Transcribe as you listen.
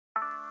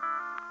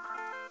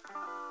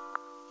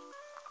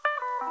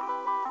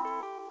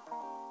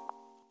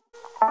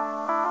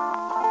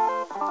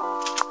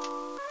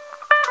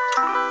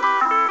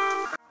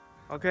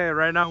Okay,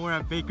 right now we're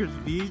at Baker's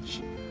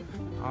Beach.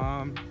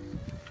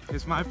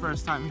 It's my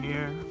first time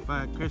here,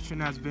 but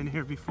Christian has been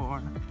here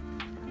before.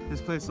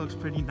 This place looks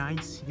pretty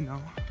nice, you know.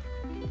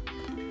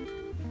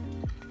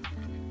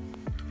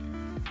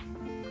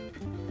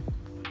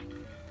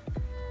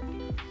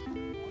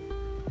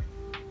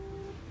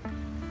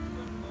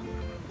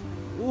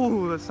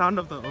 Ooh, the sound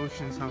of the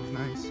ocean sounds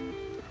nice.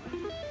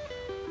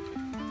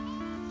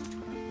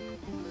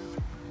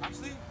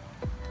 Actually,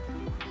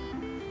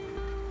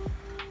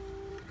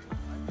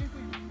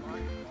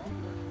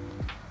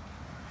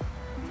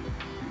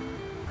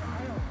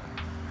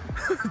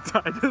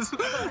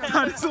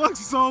 Titus looks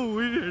so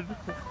weird.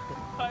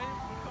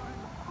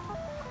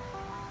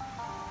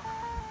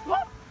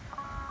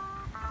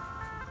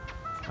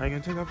 Are you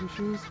gonna take off your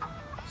shoes?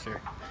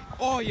 sure.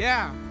 Oh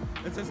yeah,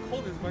 it's as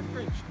cold as my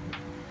fridge.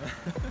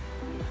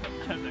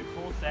 The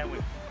cold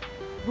sandwich.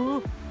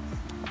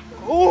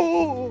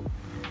 Oh!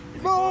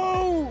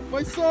 No!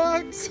 My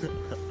socks!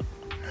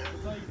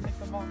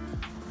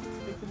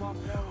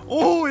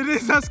 Oh, it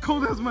is as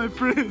cold as my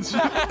fridge.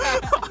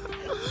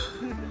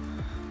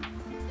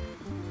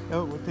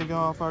 Yo, we're taking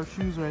off our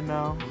shoes right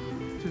now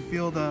to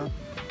feel the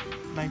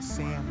nice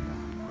sand.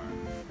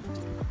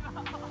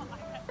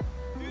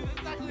 Dude, this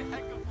is actually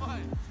hecka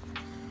fun.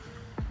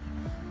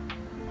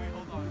 Wait,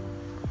 hold on.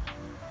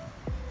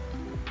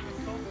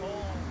 It's so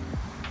cold.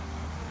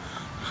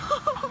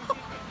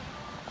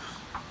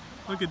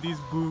 Look at these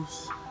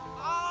boofs.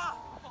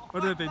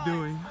 What are they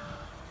doing?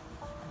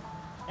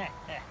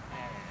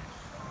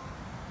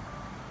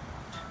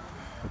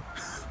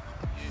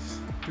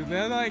 Dude,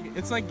 they're like,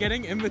 it's like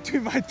getting in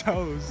between my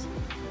toes.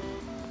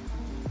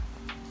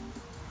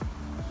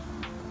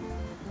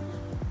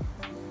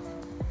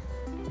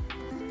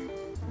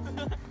 In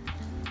the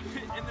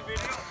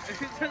video, it's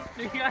just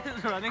you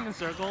guys running in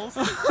circles.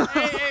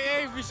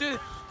 Hey, we should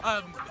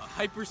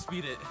hyper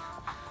speed it.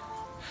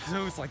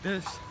 So it's like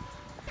this.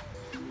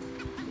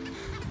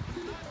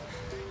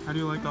 How do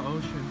you like the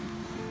ocean?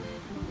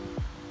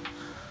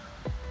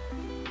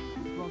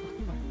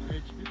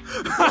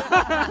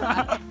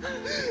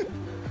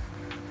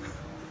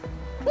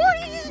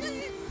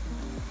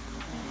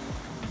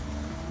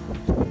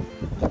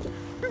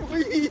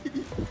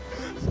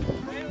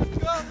 Hey, let's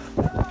go.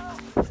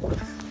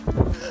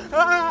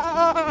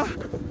 Ah!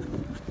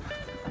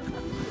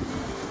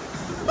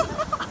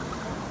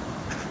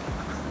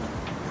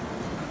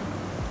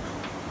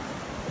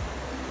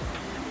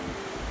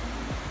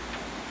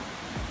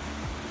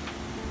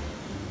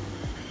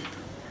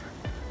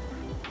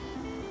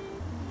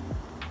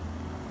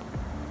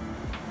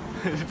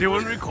 Did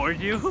anyone record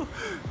you?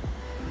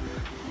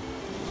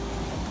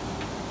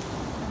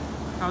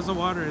 How's the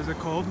water? Is it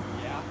cold?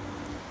 Yeah.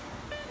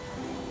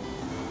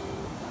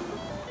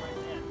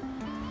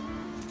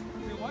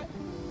 Say what?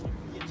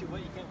 Get too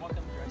wet, you can't walk on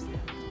the dry sand.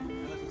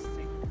 Unless it's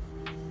sink.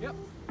 Yep.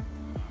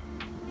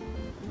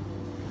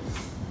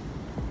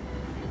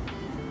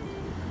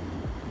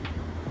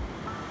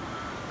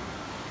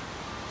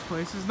 This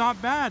place is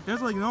not bad.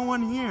 There's like no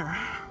one here.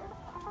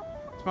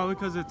 It's probably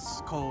because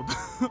it's cold.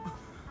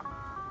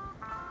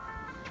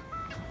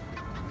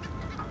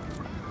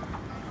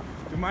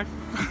 Dude, my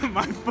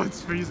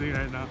foot's freezing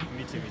right now.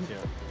 Me too, me too.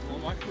 Well,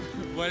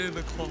 why did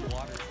the cold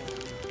water?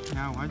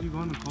 Now, why'd you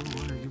go in the cold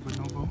water, you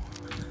bonobo?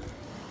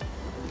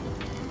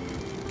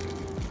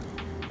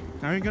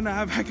 Now you're gonna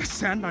have like a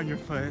sand on your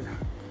foot.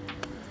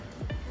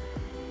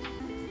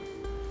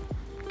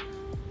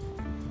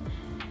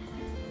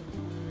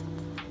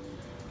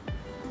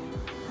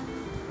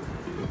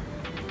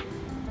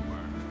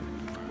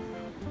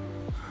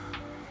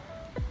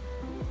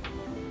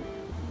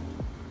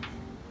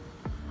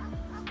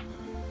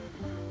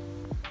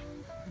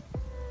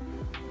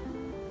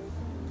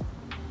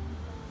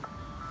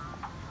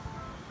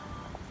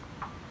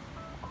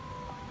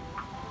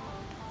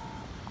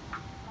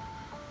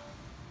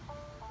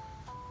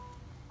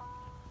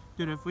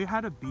 Dude, if we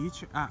had a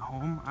beach at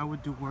home, I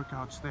would do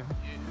workouts there.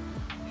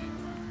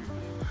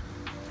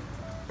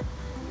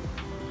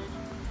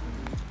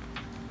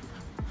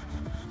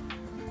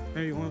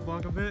 Hey, you wanna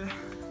vlog a bit?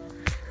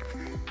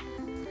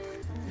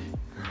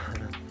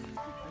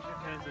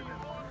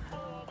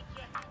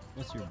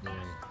 What's your boy?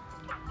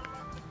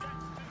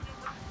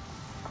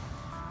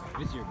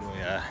 What's your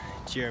boy?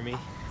 Jeremy.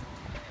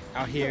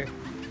 Out here,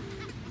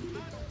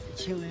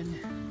 chilling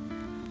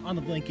on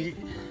the blanket,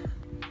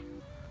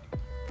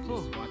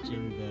 just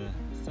watching the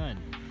sun.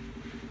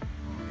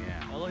 Oh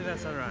yeah. Oh, look at that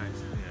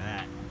sunrise. Look at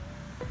that.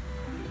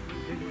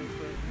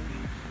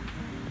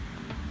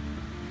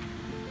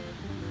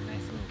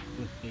 Nice little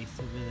cliff face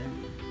over there.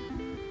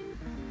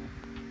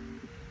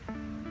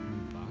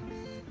 Box.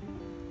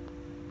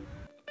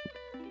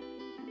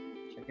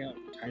 Check out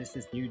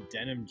Titus's new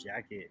denim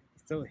jacket.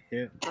 It's so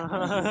hip.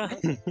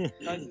 This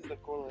is the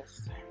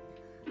coolest.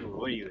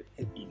 What are you,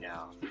 a hippie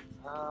now?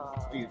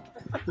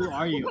 Who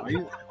are you? Are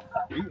you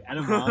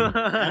Adam Wong?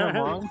 Adam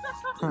Wong?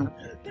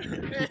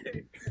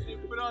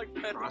 Put on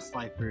Cross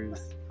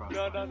Lifers.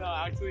 No,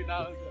 actually that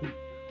was it.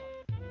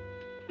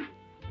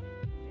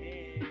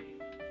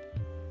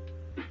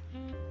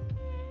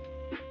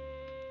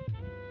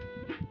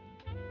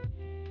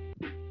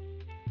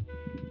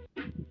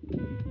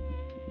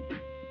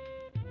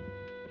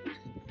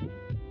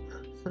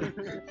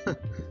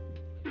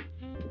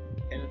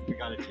 Kenneth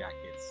forgot a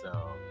jacket, so.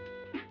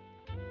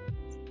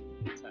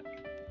 Tech.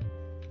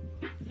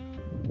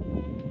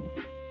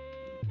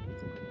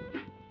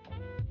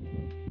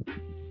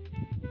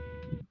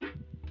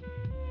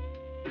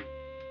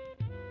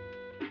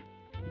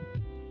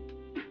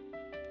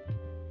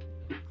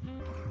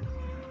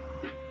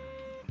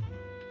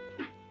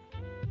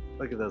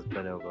 Look at those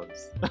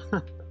bonobos.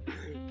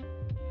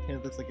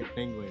 Kenneth looks like a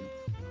penguin.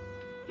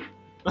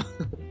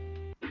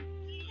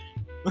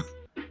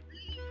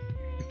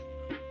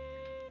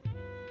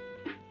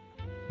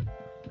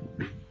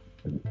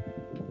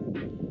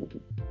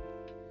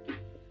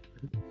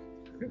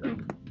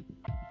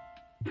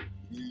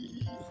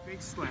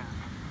 Big slap.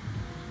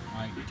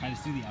 Alright, try to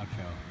do the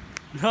outro.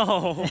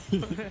 No.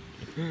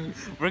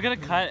 We're gonna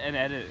cut and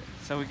edit,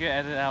 so we can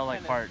edit out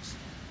like parts.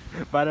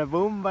 Bada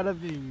boom, bada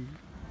bing.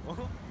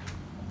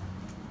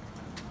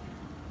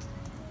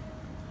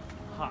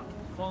 Ha,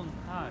 fun,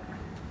 hi.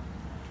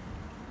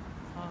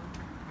 Ha,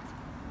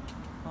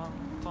 ha,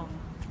 fun.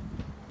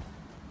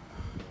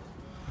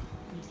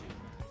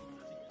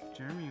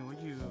 Jeremy, what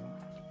are you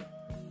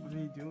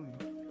doing?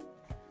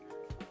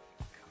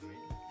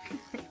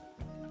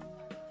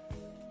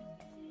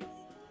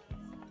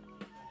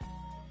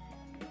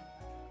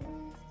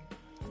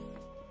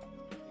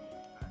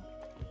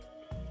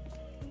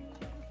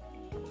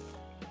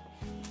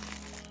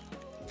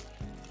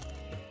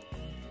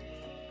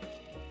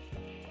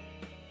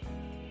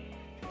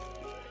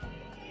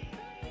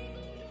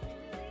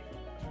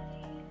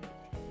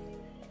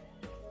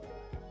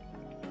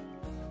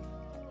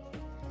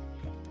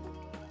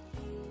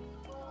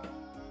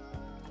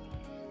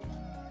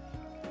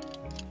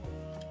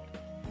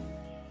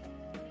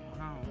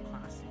 Wow,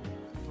 classy.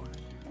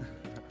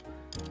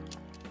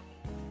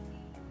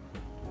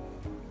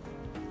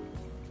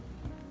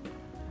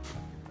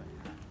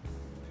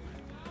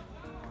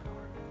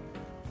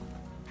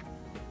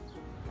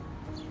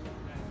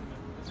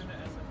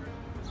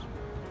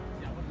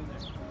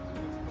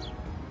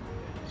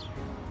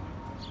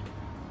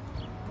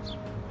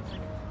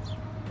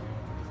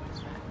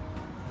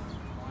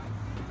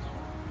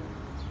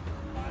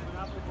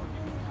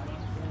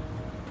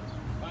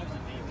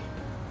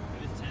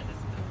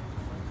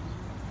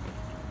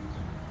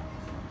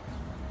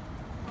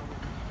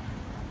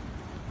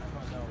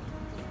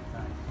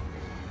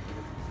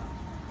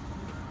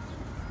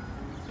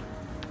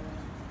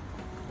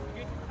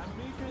 I'm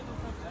pretty sure there's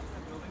some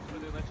SF buildings where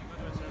they let you go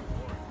to a certain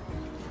floor.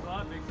 A lot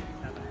of big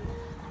cities have that.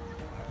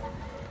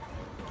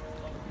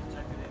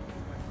 Check it in.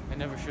 I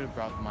never should have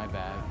brought my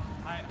bag.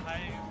 High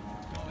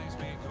buildings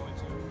we can go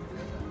into.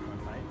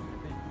 I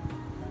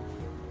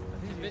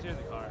think it's easier in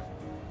the car.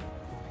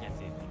 I can't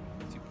see anything.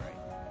 It's too bright.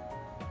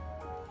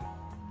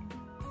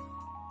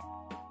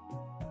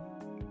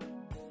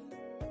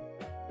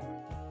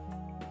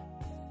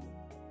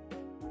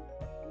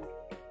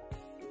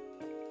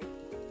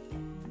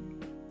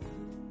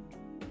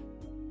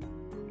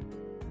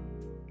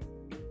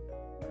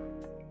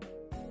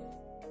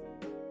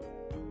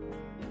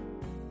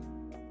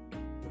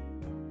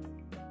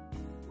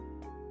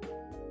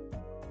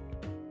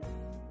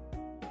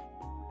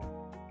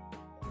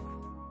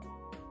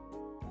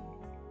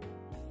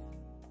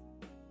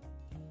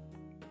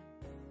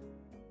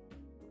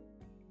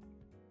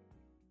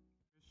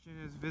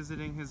 Christian is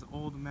visiting his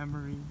old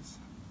memories,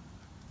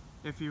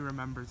 if he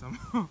remembers them.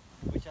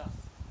 Which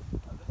house?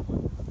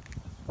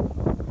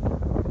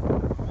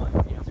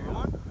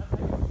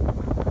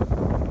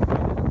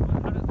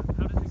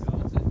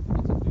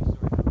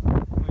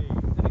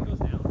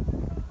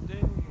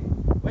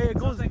 Wait, it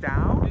goes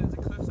down? It's a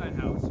cliffside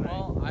house, right?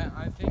 Well,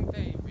 I think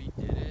they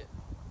redid it.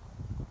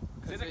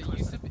 Is Because it a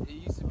it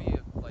used to be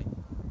like,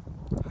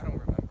 I don't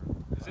remember.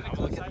 Is it a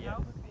cliffside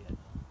house?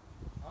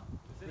 Huh?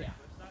 Is it a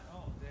cliffside?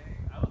 Oh, dang.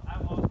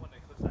 I've always wanted a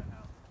cliffside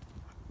house.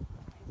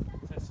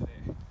 It says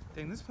today.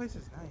 Dang, this place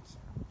is nice.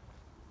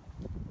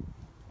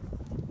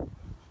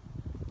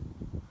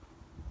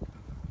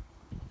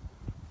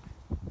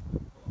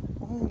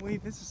 Oh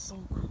wait, this is so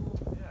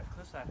cool. Yeah,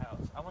 cliffside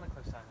house. I want a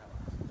cliffside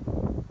house.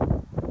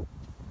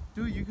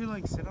 Dude, you could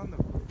like sit on the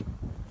roof.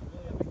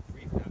 Really have like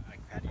three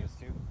like patios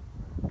too.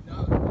 No,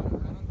 I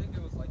don't think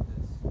it was like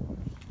this.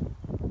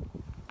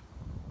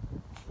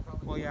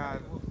 Well, yeah,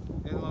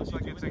 it looks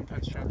like it's in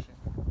construction.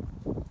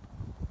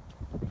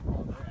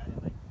 Oh, they're adding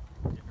like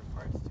different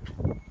parts to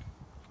it.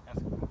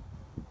 That's cool.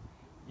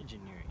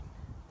 Engineering.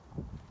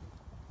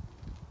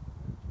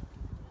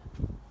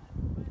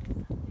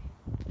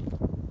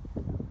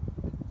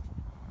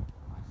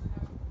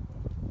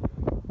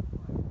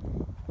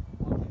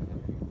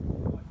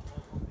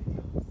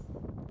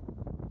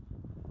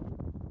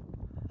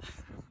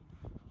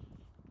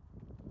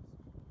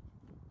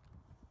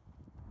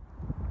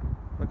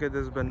 Look at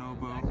this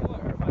bonobo. Actually,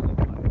 what Irvine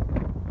looks like.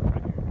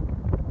 Right here.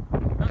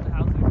 Not the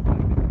house looks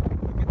like.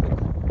 Look at the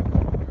color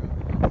of it.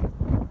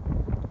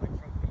 Like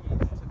from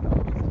these to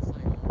those, it's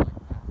like all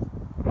like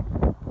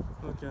that.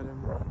 Look at him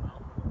run.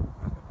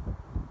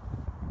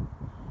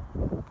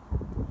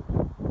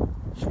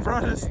 He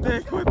brought a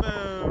stick with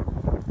him.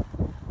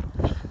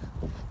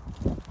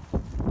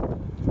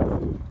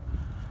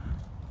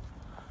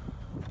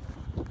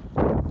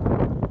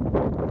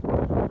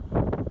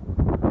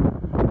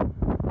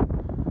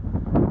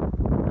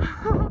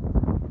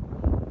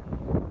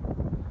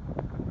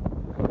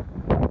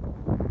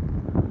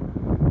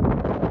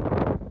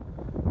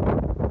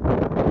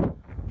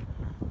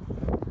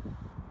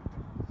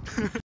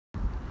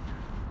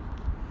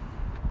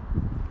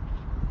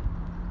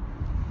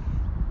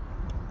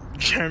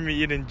 Jeremy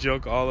eating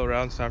junk all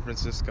around San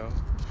Francisco.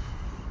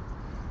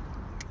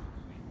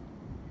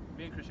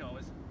 Me and Christian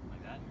always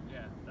like that.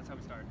 Yeah, that's how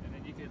we start. And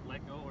then you could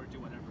let go or do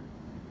whatever.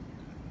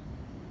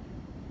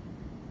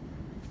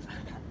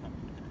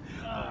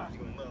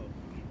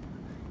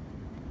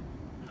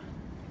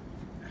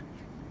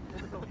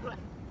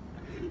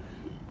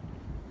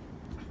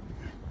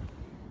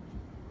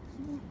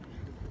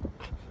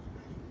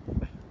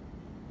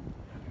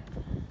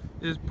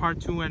 This is part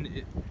 2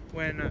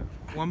 when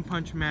One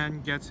Punch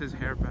Man gets his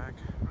hair back.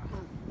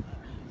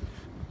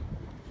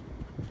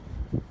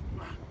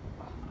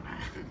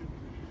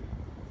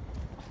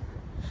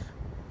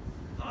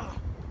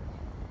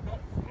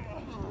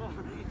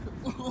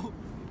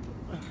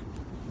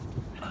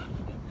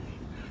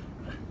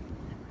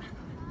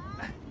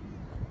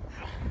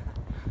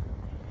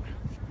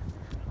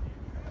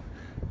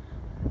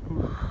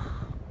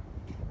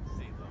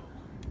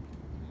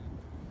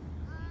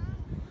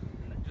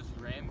 Just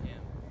ram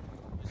him.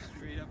 Just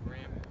straight up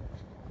ram him.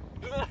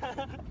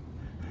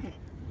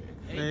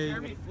 Hey, Hey.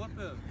 Jeremy, flip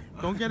him.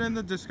 Don't get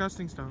into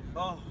disgusting stuff.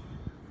 Oh.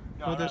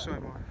 Go this way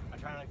more. I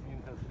try not to get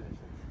into those positions.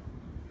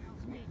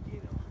 It's me,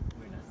 Guido.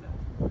 We're not set.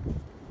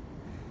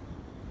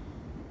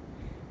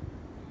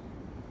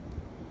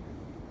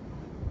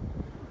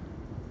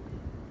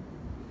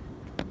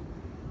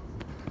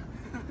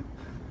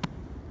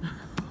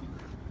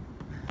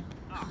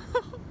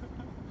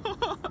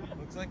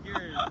 Looks like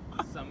you're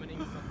summoning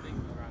something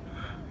around the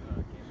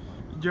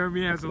campfire.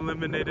 Jeremy has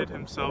eliminated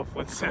himself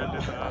with sand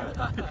in the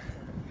eye.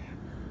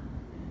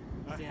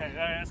 Okay,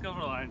 alright, let's go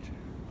for lunch.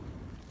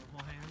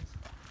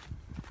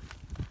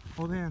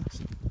 Hold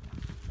hands.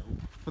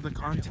 For the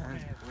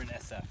content. We're in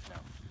SF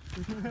now.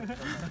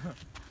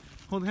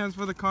 Hold hands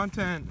for the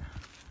content.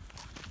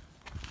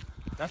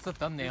 That's the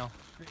thumbnail.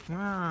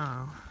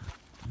 Wow.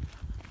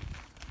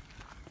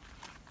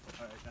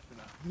 Alright, that's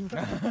enough.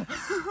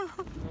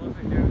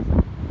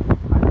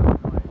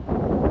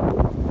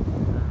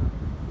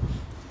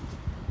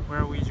 Where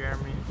are we,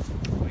 Jeremy?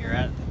 We're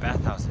at the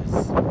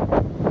bathhouses.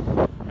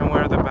 And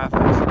where are the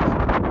bathhouses?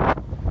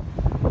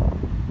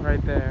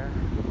 Right there.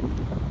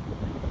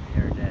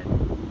 They are dead.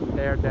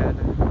 They are dead.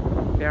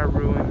 They are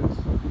ruins.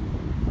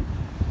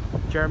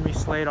 Jeremy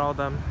slayed all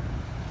them.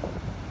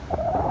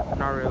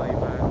 Not really,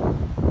 but...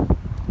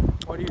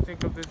 What do you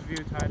think of this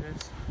view,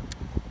 Titus?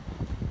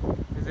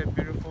 Is it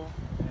beautiful?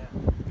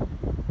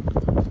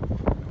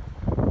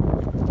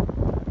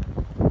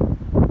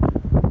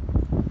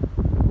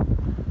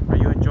 Are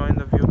you enjoying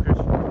the view,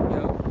 Christian?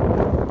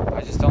 Yep.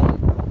 I just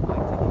don't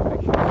like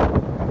taking pictures.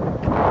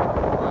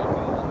 Or I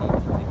feel the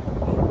need to take a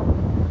picture.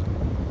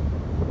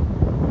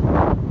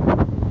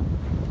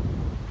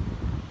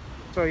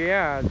 So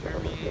yeah,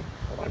 Jeremy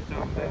went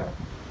down there.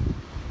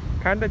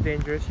 Kinda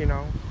dangerous, you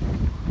know.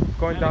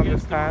 Going down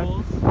this path.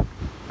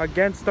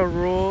 Against the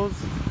rules.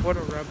 What a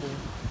rebel.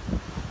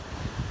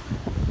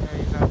 Yeah,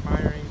 he's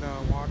admiring the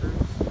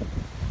waters.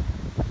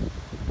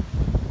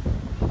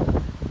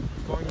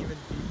 It's going even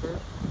deeper,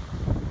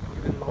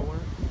 even lower.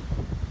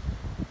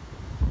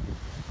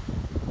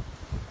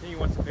 I think he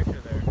wants a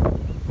picture there.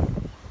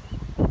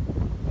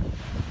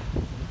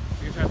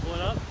 You try to pull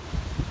it up?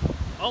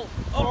 Oh!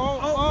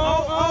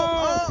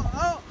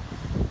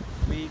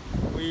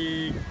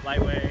 Weak.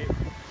 Lightweight.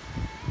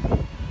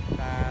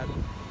 Bad.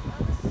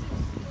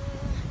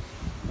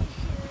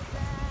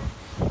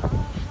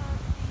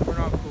 We're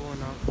not cool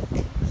enough,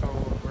 so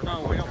we're not.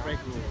 No, we going don't down. break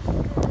rules.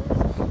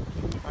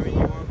 I mean, you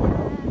want to go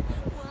down?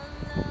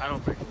 I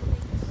don't break rules.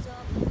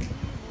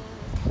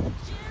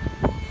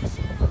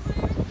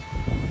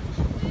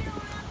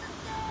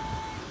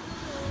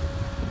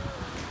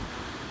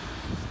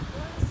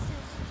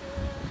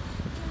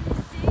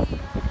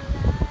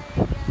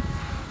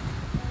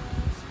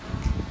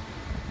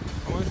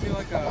 I want to see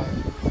like a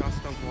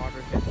gust of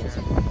water hit here.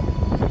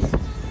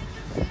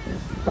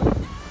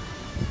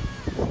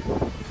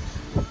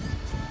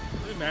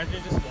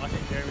 Imagine just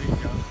watching Jeremy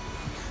jump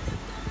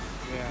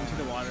Yeah. into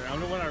the water. I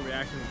wonder what our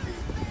reaction would be.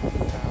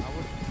 Yeah, I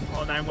would.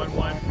 Oh,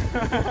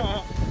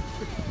 911.